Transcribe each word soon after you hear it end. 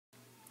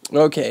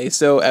Okay,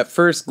 so at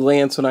first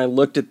glance when I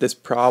looked at this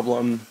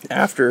problem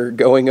after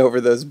going over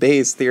those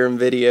Bayes theorem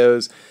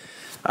videos,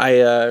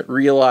 I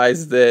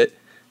realized that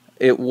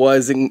it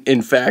was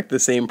in fact the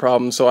same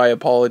problem, so I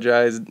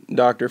apologize,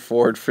 Dr.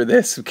 Ford, for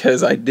this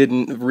because I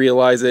didn't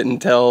realize it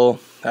until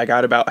I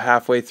got about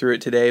halfway through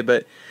it today,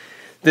 but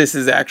this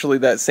is actually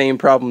that same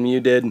problem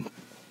you did.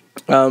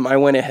 I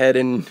went ahead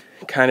and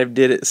kind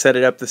of set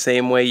it up the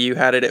same way you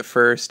had it at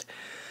first.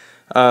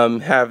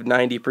 Have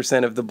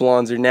 90% of the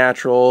blondes are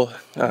natural,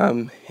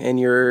 and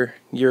your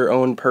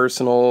own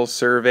personal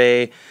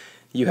survey,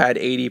 you had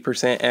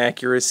 80%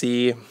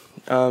 accuracy.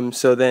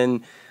 So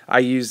then I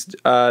used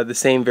the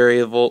same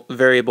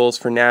variables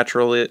for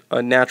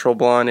a natural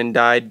blonde and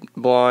dyed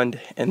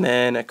blonde, and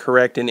then a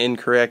correct and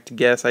incorrect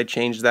guess. I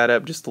changed that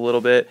up just a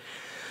little bit.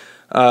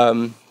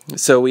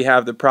 So we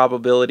have the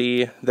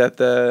probability that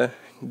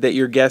that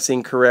you're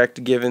guessing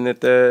correct, given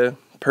that the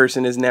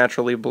person is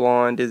naturally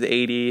blonde, is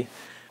 80%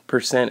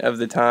 of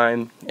the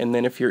time, and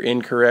then if you're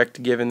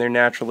incorrect given they're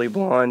naturally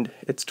blonde,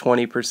 it's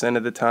 20%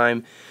 of the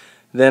time.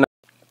 Then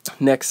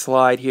next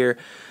slide here,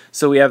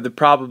 so we have the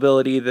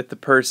probability that the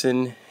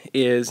person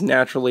is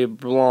naturally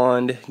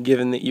blonde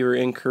given that you were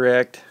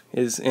incorrect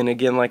is, and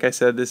again like I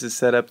said, this is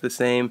set up the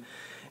same,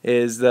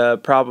 is the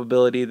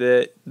probability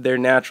that they're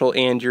natural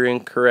and you're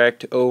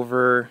incorrect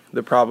over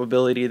the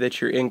probability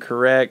that you're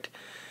incorrect.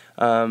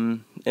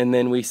 And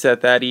then we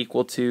set that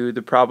equal to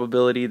the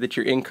probability that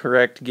you're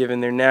incorrect given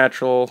they're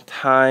natural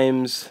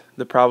times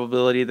the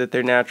probability that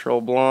they're natural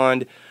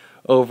blonde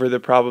over the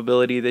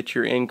probability that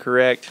you're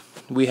incorrect.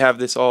 We have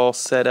this all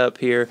set up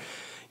here.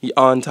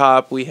 On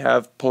top we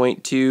have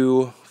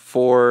 0.2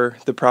 for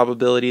the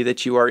probability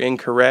that you are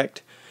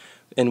incorrect,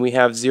 and we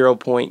have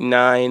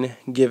 0.9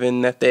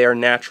 given that they are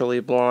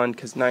naturally blonde,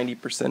 because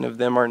 90% of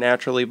them are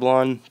naturally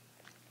blonde.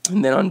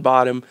 And then on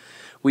bottom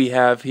we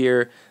have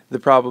here the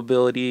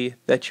probability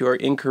that you are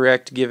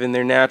incorrect given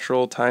they're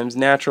natural times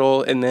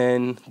natural, and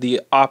then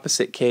the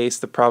opposite case,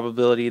 the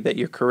probability that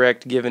you're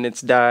correct given it's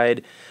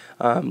dyed,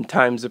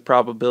 times the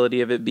probability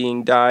of it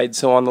being dyed.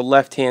 So on the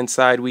left hand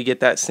side we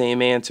get that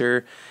same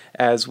answer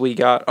as we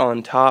got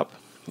on top,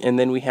 and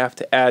then we have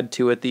to add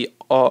to it the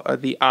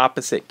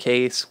opposite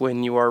case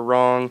when you are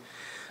wrong,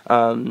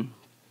 or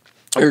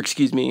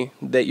excuse me,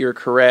 that you're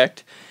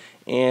correct.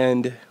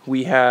 And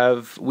we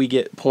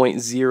get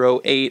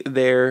 0.08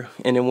 there,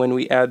 and then when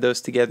we add those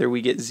together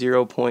we get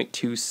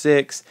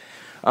 0.26.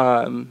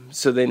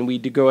 So then we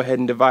go ahead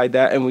and divide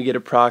that, and we get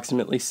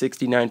approximately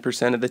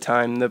 69% of the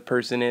time the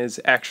person is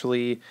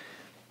actually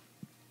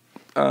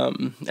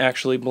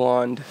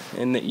blonde,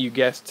 and that you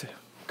guessed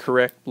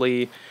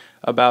correctly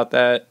about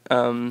that.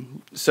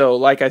 So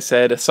like I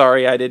said,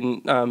 sorry I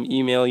didn't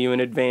email you in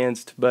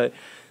advance, but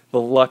the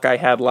luck I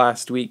had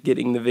last week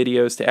getting the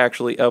videos to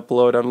actually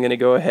upload, I'm going to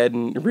go ahead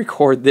and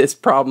record this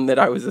problem that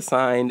I was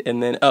assigned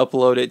and then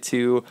upload it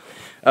to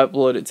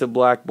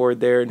Blackboard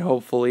there, and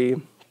hopefully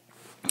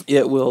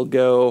it will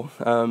go.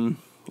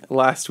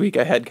 Last week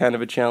I had kind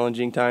of a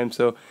challenging time,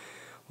 so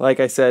like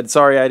I said,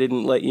 sorry I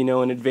didn't let you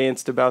know in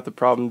advance about the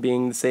problem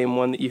being the same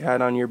one that you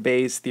had on your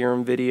Bayes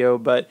theorem video,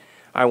 but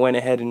I went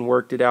ahead and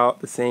worked it out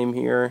the same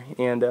here,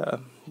 and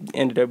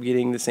ended up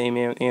getting the same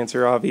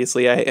answer.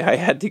 Obviously I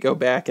had to go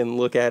back and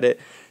look at it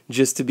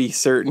just to be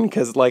certain,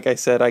 because like I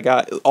said, I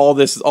got all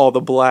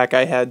the black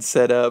I had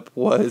set up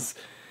was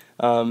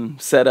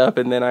set up,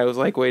 and then I was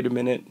like, wait a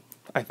minute,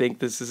 I think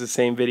this is the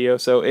same video.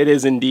 So it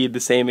is indeed the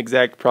same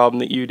exact problem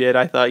that you did.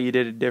 I thought you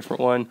did a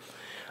different one,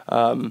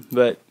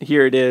 but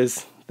here it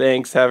is.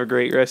 Thanks. Have a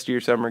great rest of your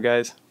summer,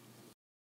 guys.